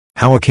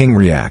How a king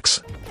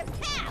reacts.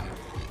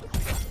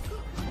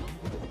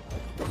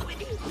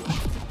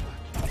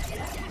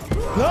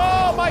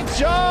 No, my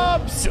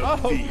jumps!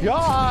 Oh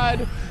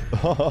god!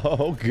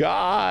 Oh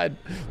god!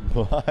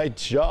 My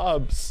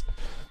jumps!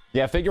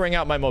 Yeah, figuring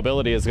out my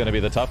mobility is gonna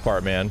be the tough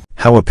part, man.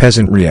 How a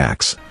peasant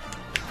reacts.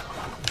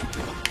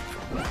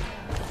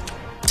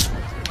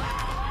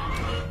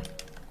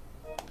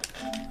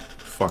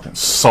 Fucking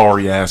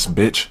sorry ass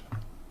bitch.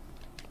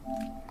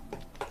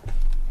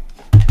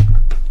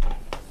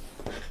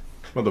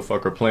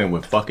 Motherfucker playing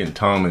with fucking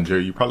Tom and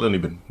Jerry. You probably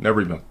never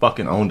even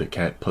fucking owned a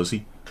cat,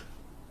 pussy.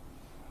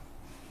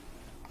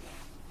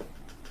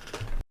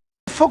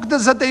 The fuck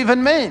does that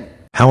even mean?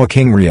 How a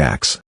king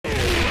reacts.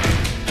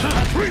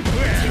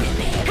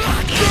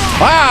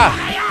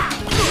 Ah!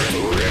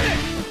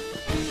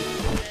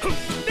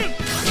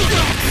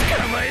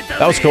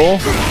 That was cool.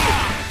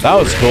 That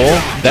was cool.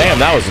 Damn,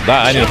 that was.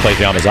 I need to play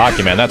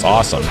Yamazaki, man. That's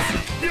awesome.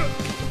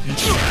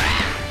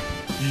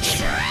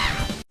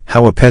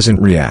 How a peasant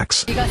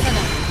reacts.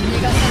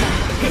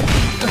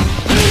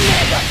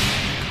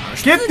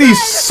 Get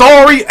these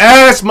sorry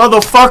ass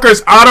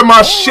motherfuckers out of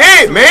my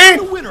shit, man!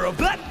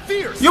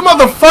 You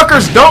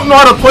motherfuckers don't know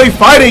how to play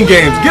fighting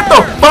games. Get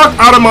the fuck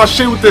out of my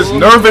shit with this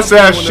nervous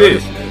ass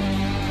shit.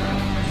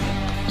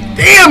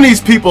 Damn, these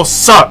people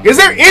suck. Is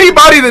there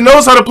anybody that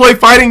knows how to play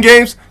fighting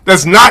games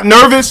that's not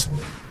nervous?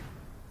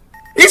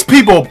 These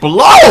people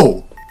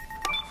blow!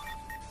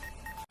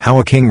 How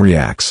a king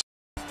reacts.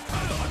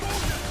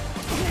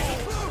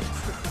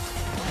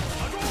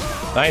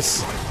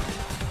 Nice.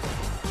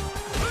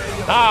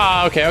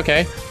 Ah, okay,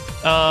 okay.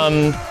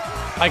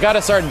 I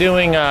gotta start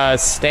doing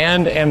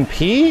stand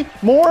MP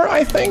more,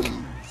 I think.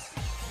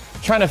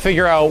 Trying to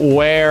figure out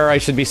where I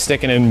should be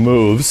sticking in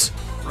moves.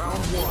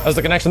 As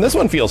the connection, this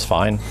one feels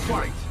fine.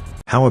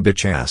 How a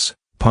bitch ass,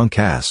 punk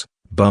ass,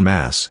 bum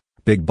ass,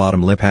 big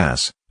bottom lip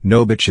ass,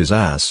 no bitches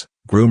ass,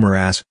 groomer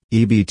ass,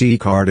 EBT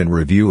card and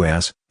review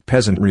ass,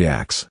 peasant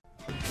reacts.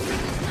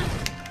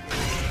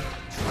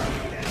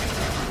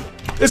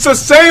 It's the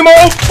same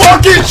old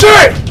fucking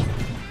shit!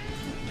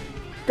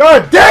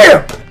 God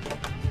damn!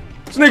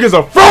 These niggas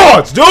are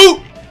frauds,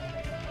 dude!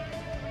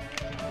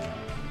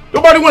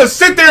 Nobody wanna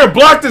sit there and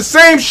block the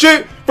same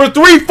shit for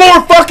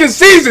 3-4 fucking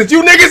seasons.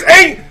 You niggas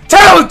ain't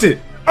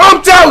talented!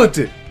 I'm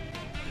talented!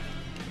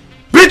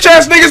 Bitch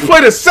ass niggas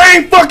play the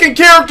same fucking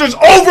characters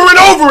over and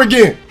over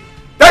again!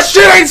 That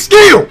shit ain't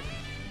skill!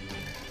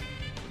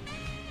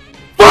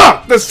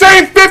 Fuck! The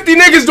same 50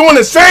 niggas doing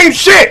the same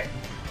shit!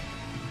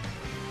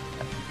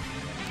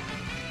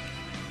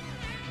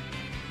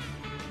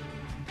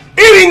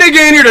 Any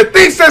nigga in here that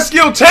thinks that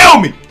skill, tell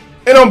me!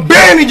 And I'm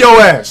banning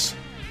your ass!